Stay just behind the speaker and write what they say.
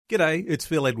G'day, it's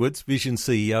Phil Edwards, Vision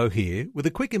CEO here, with a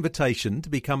quick invitation to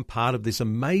become part of this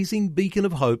amazing beacon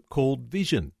of hope called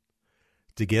Vision.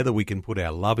 Together we can put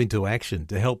our love into action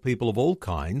to help people of all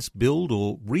kinds build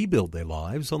or rebuild their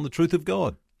lives on the truth of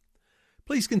God.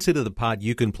 Please consider the part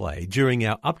you can play during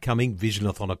our upcoming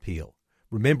Visionathon appeal,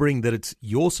 remembering that it's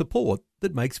your support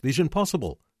that makes Vision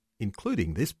possible,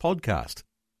 including this podcast.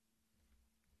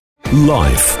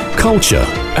 Life, culture,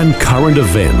 and current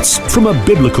events from a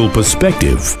biblical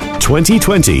perspective.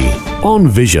 2020 on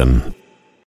Vision.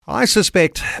 I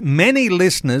suspect many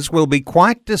listeners will be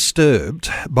quite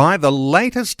disturbed by the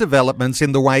latest developments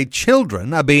in the way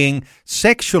children are being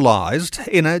sexualized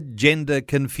in a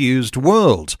gender-confused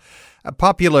world. A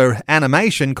popular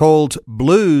animation called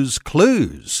Blue's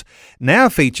Clues now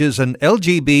features an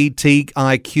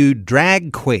LGBTIQ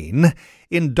drag queen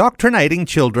indoctrinating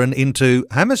children into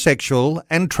homosexual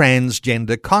and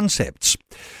transgender concepts.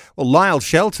 Well, Lyle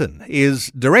Shelton is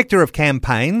Director of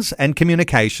Campaigns and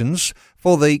Communications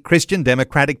for the Christian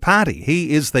Democratic Party.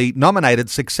 He is the nominated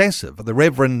successor for the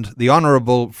Reverend the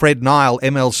Honourable Fred Nile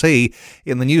MLC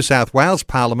in the New South Wales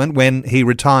Parliament when he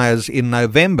retires in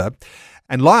November.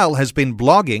 And Lyle has been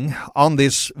blogging on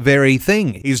this very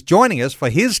thing. He's joining us for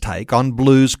his take on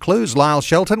Blue's Clues. Lyle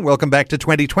Shelton, welcome back to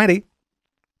 2020.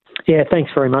 Yeah, thanks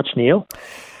very much, Neil.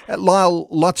 Lyle,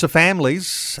 lots of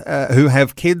families who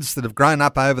have kids that have grown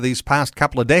up over these past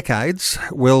couple of decades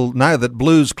will know that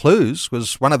Blue's Clues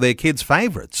was one of their kids'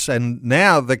 favourites, and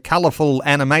now the colourful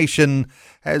animation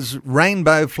has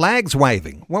rainbow flags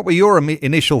waving. What were your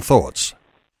initial thoughts?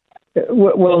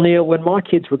 Well, Neil, when my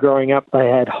kids were growing up, they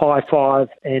had High Five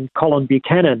and Colin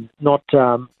Buchanan, not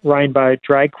rainbow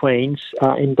drag queens,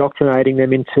 indoctrinating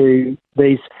them into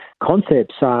these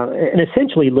concepts and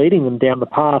essentially leading them down the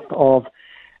path of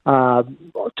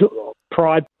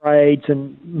pride parades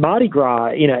and Mardi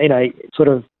Gras in a sort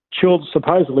of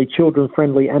supposedly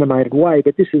children-friendly animated way.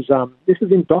 But this is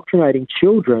indoctrinating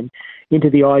children into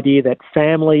the idea that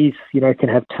families, can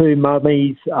have two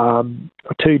mummies,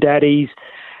 two daddies,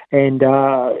 and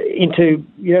into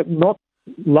not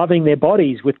loving their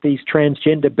bodies with these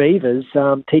transgender beavers,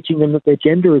 teaching them that their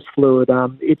gender is fluid.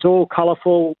 It's all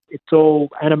colourful, it's all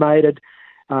animated,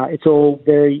 it's all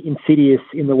very insidious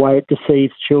in the way it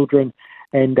deceives children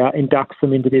and inducts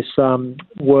them into this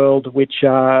world which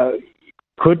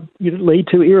could lead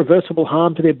to irreversible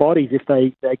harm to their bodies if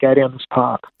they go down this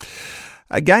path.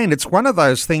 Again, it's one of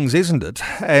those things, isn't it?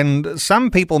 And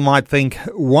some people might think,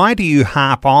 why do you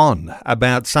harp on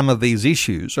about some of these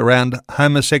issues around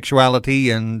homosexuality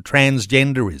and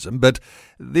transgenderism? But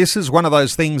this is one of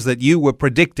those things that you were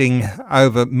predicting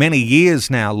over many years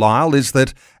now, Lyle, is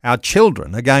that our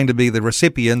children are going to be the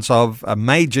recipients of a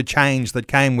major change that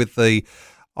came with the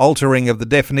altering of the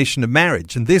definition of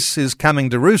marriage. And this is coming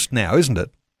to roost now, isn't it?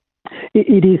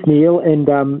 It is, Neil, and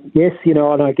yes,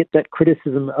 and I get that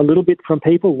criticism a little bit from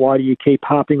people. Why do you keep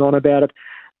harping on about it?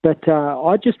 But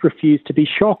I just refuse to be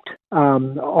shocked. I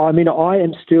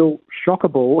am still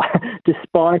shockable,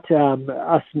 despite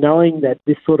us knowing that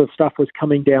this sort of stuff was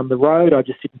coming down the road. I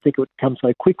just didn't think it would come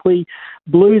so quickly.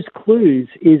 Blue's Clues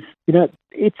is,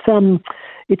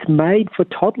 it's made for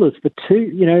toddlers, for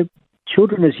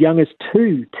children as young as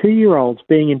 2-year-olds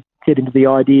being get into the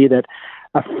idea that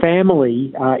a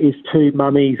family is two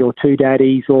mummies or two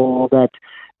daddies, or that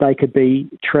they could be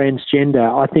transgender.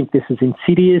 I think this is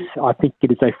insidious. I think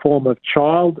it is a form of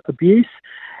child abuse.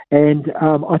 And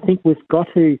I think we've got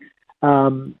to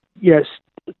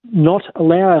not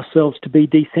allow ourselves to be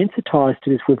desensitised to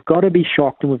this. We've got to be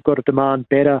shocked, and we've got to demand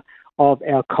better of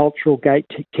our cultural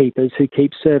gatekeepers who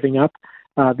keep serving up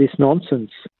this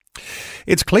nonsense.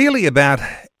 It's clearly about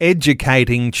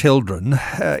educating children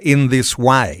in this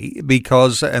way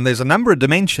because, and there's a number of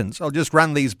dimensions. I'll just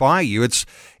run these by you. It's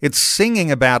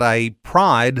singing about a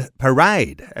pride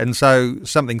parade, and so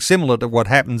something similar to what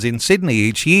happens in Sydney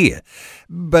each year.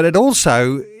 But it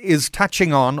also is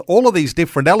touching on all of these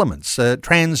different elements,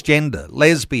 transgender,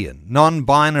 lesbian,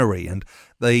 non-binary, and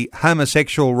the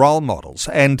homosexual role models.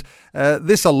 And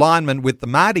this alignment with the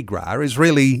Mardi Gras is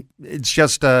really, it's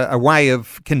just a way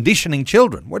of conditioning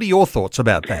children. What are your thoughts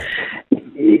about that?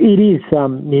 It is,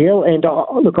 Neil, and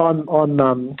look,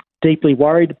 I'm deeply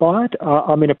worried by it.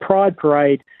 I'm in a pride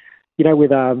parade,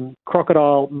 with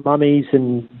crocodile mummies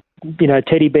and,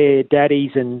 teddy bear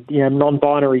daddies and,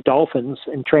 non-binary dolphins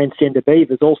and transgender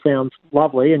beavers. All sounds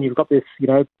lovely, and you've got this,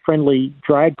 friendly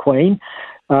drag queen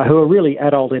who are really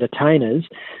adult entertainers,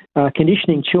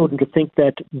 conditioning children to think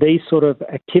that these sort of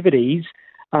activities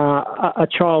are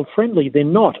child-friendly. They're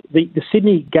not. The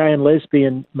Sydney Gay and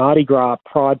Lesbian Mardi Gras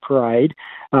Pride Parade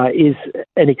is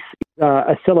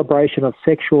a celebration of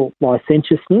sexual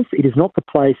licentiousness. It is not the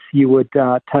place you would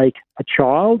take a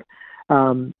child.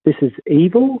 This is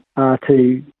evil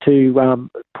to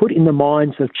put in the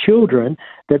minds of children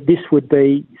that this would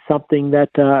be something that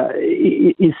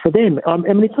is for them. I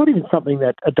mean, it's not even something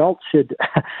that adults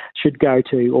should go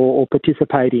to or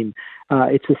participate in.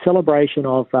 It's a celebration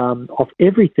of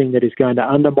everything that is going to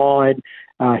undermine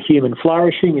human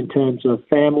flourishing in terms of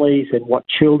families and what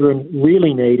children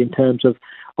really need in terms of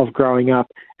growing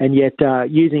up, and yet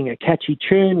using a catchy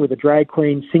tune with a drag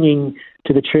queen singing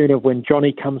to the tune of When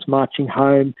Johnny Comes Marching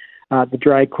Home. The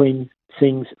drag queen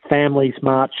sings Families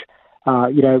March,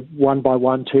 one by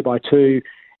one, two by two.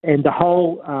 And the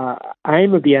whole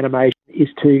aim of the animation is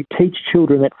to teach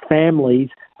children that families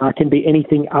can be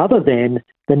anything other than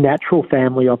the natural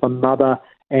family of a mother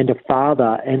and a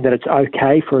father, and that it's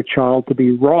okay for a child to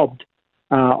be robbed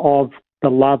of the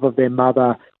love of their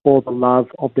mother or the love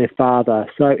of their father.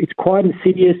 So it's quite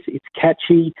insidious, it's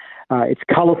catchy, it's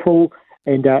colourful,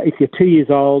 and if you're 2 years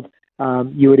old,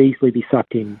 you would easily be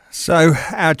sucked in. So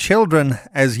our children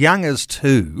as young as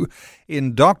 2,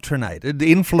 indoctrinated,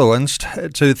 influenced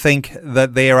to think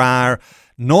that there are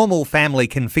normal family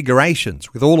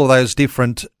configurations with all of those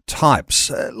different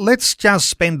types. Let's just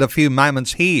spend a few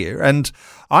moments here, and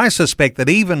I suspect that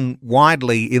even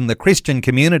widely in the Christian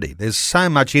community, there's so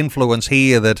much influence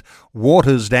here that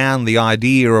waters down the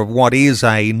idea of what is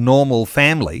a normal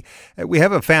family. We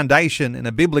have a foundation in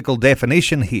a biblical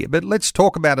definition here, but let's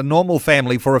talk about a normal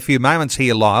family for a few moments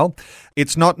here, Lyle.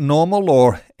 It's not normal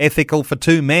or ethical for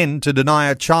 2 men to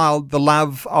deny a child the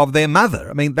love of their mother.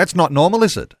 I mean, that's not normal,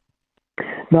 is it?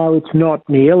 No, it's not,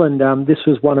 Neil, and this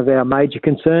was one of our major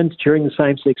concerns during the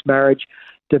same-sex marriage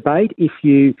debate. If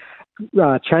you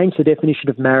change the definition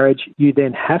of marriage, you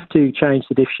then have to change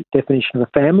the definition of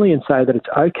a family and say that it's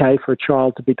okay for a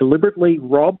child to be deliberately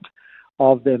robbed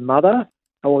of their mother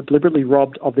or deliberately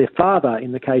robbed of their father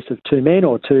in the case of 2 men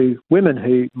or 2 women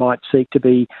who might seek to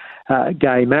be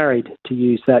gay married, to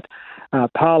use that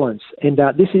parlance. And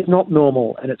this is not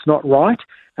normal and it's not right.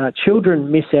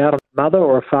 Children miss out on a mother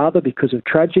or a father because of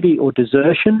tragedy or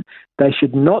desertion. They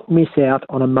should not miss out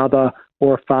on a mother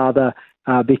or a father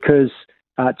because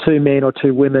 2 men or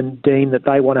 2 women deem that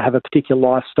they want to have a particular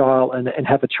lifestyle and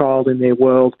have a child in their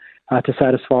world to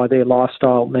satisfy their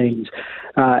lifestyle needs.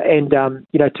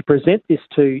 To present this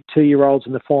to 2-year-olds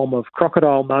in the form of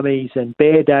crocodile mummies and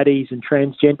bear daddies and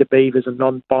transgender beavers and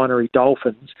non-binary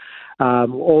dolphins,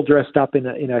 all dressed up in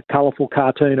a colourful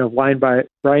cartoon of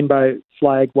rainbow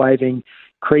flag waving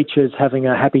creatures having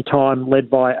a happy time led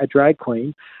by a drag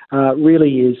queen,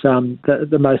 really is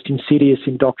the most insidious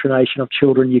indoctrination of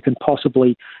children you can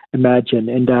possibly imagine.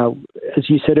 And as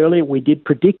you said earlier, we did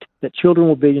predict that children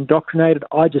will be indoctrinated.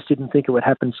 I just didn't think it would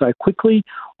happen so quickly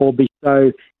or be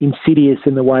so insidious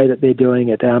in the way that they're doing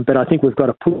it. But I think we've got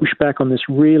to push back on this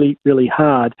really, really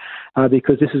hard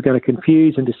because this is going to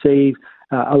confuse and deceive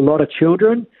a lot of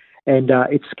children, and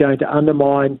it's going to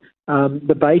undermine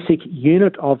the basic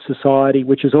unit of society,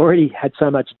 which has already had so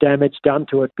much damage done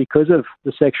to it because of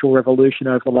the sexual revolution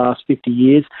over the last 50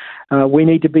 years. We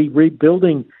need to be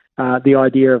rebuilding the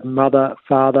idea of mother,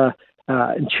 father,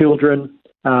 and children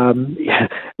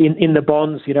in the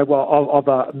bonds, of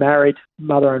a married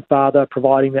mother and father,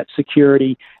 providing that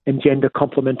security and gender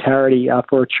complementarity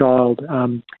for a child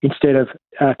instead of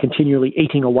continually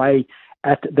eating away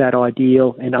at that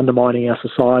ideal and undermining our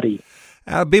society.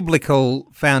 Our biblical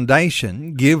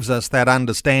foundation gives us that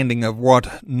understanding of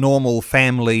what normal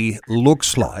family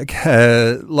looks like.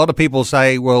 A lot of people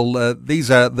say, well, these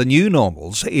are the new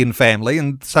normals in family.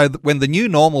 And so when the new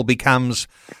normal becomes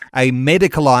a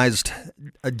medicalised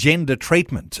gender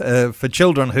treatment for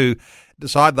children who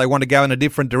decide they want to go in a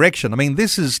different direction. I mean,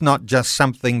 this is not just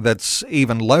something that's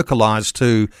even localised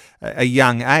to a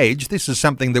young age. This is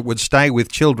something that would stay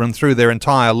with children through their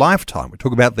entire lifetime. We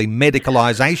talk about the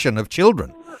medicalisation of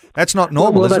children. That's not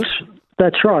normal, is it?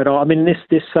 That's right. I mean,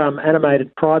 this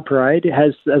animated Pride Parade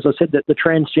has, as I said, the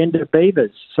transgender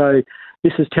beavers. So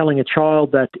this is telling a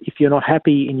child that if you're not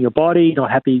happy in your body,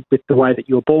 not happy with the way that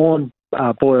you're born,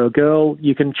 boy or girl,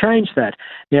 you can change that.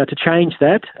 Now, to change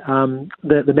that,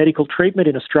 the medical treatment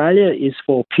in Australia is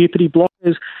for puberty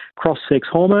blockers, cross-sex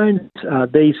hormones.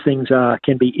 These things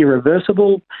can be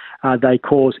irreversible. They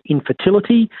cause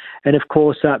infertility. And, of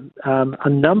course, a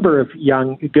number of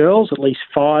young girls, at least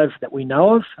 5 that we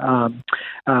know of,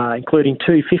 including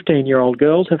 2 15-year-old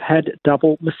girls, have had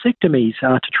double mastectomies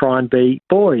to try and be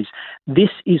boys. This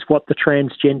is what the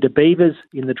transgender beavers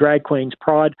in the Drag Queens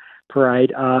Pride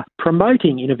Parade are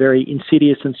promoting in a very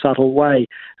insidious and subtle way.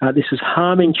 This is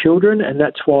harming children, and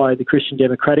that's why the Christian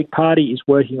Democratic Party is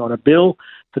working on a bill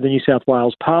for the New South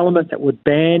Wales Parliament that would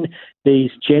ban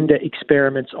these gender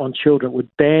experiments on children, would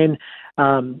ban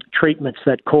treatments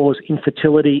that cause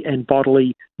infertility and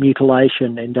bodily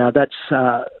mutilation. And that's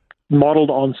modelled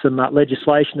on some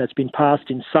legislation that's been passed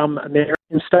in some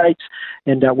American states,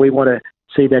 and we want to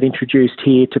see that introduced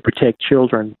here to protect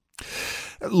children.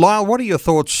 Lyle, what are your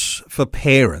thoughts for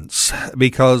parents?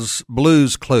 Because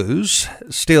Blue's Clues,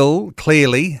 still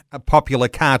clearly a popular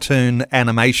cartoon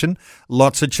animation.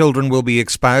 Lots of children will be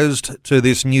exposed to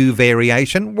this new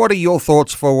variation. What are your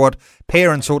thoughts for what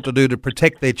parents ought to do to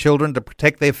protect their children, to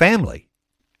protect their family?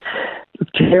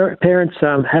 Parents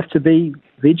have to be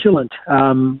vigilant.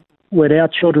 When our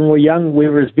children were young, we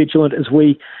were as vigilant as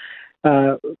we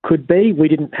could be. We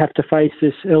didn't have to face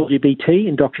this LGBT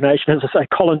indoctrination. As I say,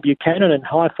 Colin Buchanan and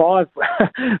High Five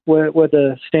were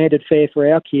the standard fare for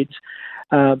our kids.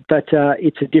 But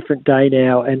it's a different day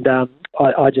now, and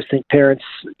I just think parents,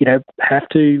 have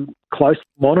to closely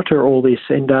monitor all this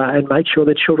and make sure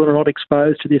that children are not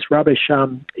exposed to this rubbish.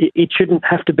 It shouldn't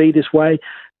have to be this way,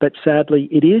 but sadly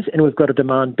it is, and we've got to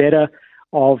demand better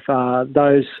of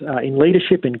those in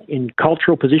leadership, in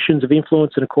cultural positions of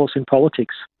influence, and of course in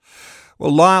politics.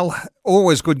 Well, Lyle,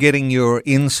 always good getting your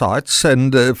insights.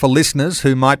 And for listeners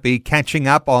who might be catching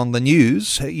up on the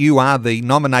news, you are the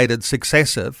nominated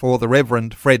successor for the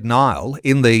Reverend Fred Lyle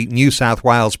in the New South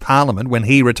Wales Parliament when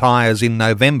he retires in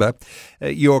November.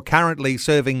 You're currently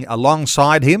serving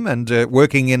alongside him and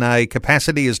working in a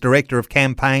capacity as Director of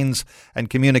Campaigns and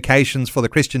Communications for the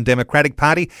Christian Democratic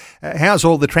Party. How's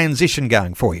all the transition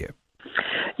going for you?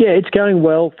 Yeah, it's going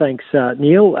well, thanks,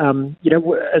 Neil.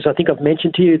 As I think I've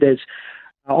mentioned to you, there's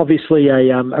obviously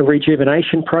a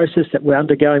rejuvenation process that we're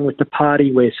undergoing with the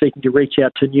party. We're seeking to reach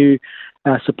out to new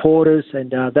supporters,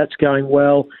 and that's going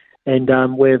well. And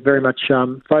we're very much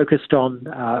focused on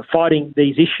fighting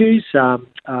these issues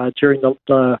during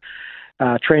the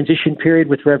transition period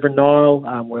with Reverend Lyle.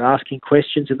 We're asking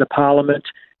questions in the Parliament.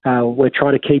 We're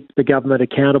trying to keep the government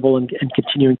accountable and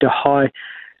continuing to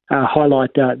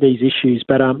highlight these issues.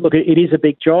 But look, it is a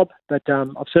big job, but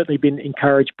I've certainly been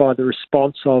encouraged by the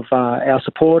response of our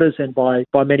supporters and by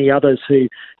many others who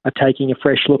are taking a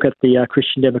fresh look at the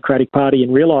Christian Democratic Party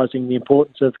and realising the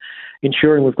importance of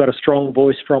ensuring we've got a strong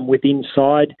voice from within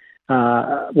inside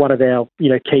one of our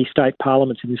key state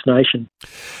parliaments in this nation.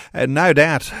 And no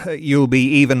doubt you'll be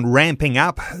even ramping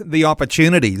up the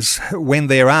opportunities when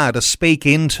there are to speak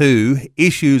into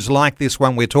issues like this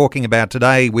one we're talking about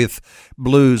today with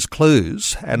Blue's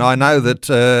Clues. And I know that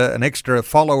an extra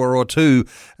follower or two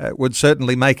would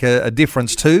certainly make a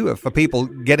difference too for people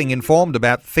getting informed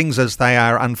about things as they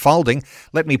are unfolding.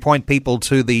 Let me point people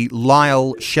to the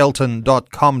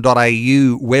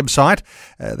lyleshelton.com.au website.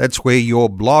 That's where your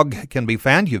blog can be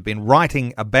found. You've been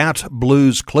writing about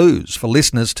Blue's Clues for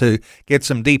listeners to get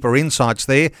some deeper insights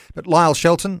there. But Lyle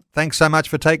Shelton, thanks so much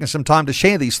for taking some time to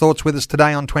share these thoughts with us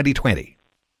today on 2020.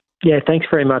 Yeah, thanks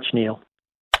very much, Neil.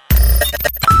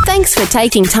 Thanks for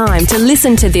taking time to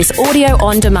listen to this audio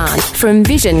on demand from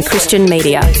Vision Christian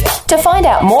Media. To find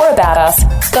out more about us,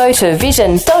 go to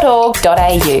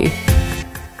vision.org.au.